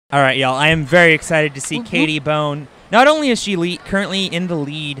All right, y'all. I am very excited to see Katie Bone. Not only is she currently in the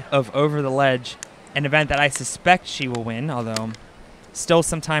lead of Over the Ledge, an event that I suspect she will win, although still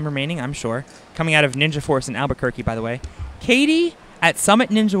some time remaining, I'm sure. Coming out of Ninja Force in Albuquerque, by the way. Katie at Summit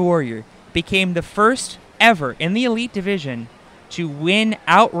Ninja Warrior became the first ever in the Elite Division to win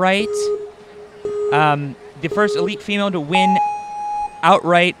outright. The first Elite female to win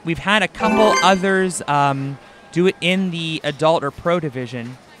outright. We've had a couple others do it in the Adult or Pro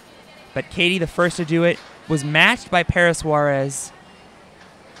Division. But Katie, the first to do it, was matched by Paris Juarez.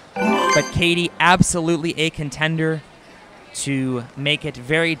 But Katie, absolutely a contender to make it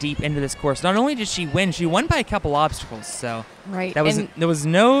very deep into this course. Not only did she win, she won by a couple obstacles. So right. There was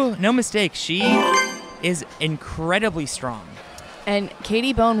no mistake. She is incredibly strong. And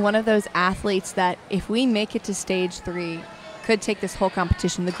Katie Bone, one of those athletes that if we make it to stage 3, could take this whole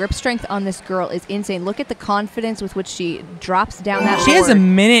competition. The grip strength on this girl is insane. Look at the confidence with which she drops down that board. She has a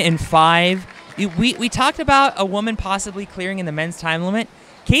minute and 5. We talked about a woman possibly clearing in the men's time limit.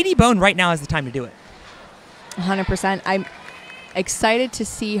 Katie Bone right now is the time to do it. 100%. I'm excited to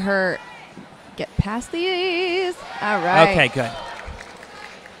see her get past these. All right. Okay, good.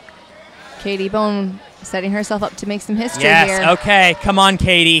 Katie Bone setting herself up to make some history here. here. Yes, okay. Come on,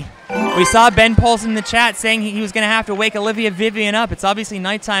 Katie. We saw Ben Poulsen in the chat saying he was going to have to wake Olivia Vivian up. It's obviously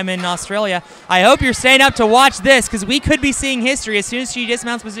nighttime in Australia. I hope you're staying up to watch this because we could be seeing history as soon as she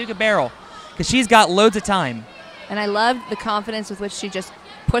dismounts Bazooka Barrel because she's got loads of time. And I love the confidence with which she just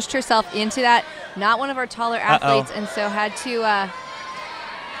pushed herself into that. Not one of our taller athletes, and so had to,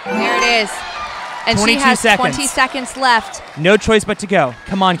 there it is. And she has 20 seconds left. No choice but to go.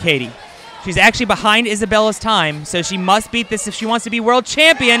 Come on, Katie. She's actually behind Isabella's time, so she must beat this if she wants to be world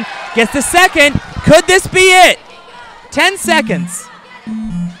champion. Gets the second. Could this be it? 10 seconds.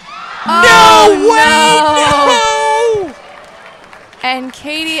 Oh, no way! No! And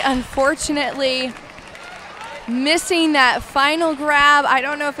Katie, unfortunately, missing that final grab. I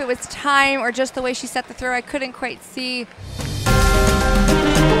don't know if it was time or just the way she set the throw. I couldn't quite see.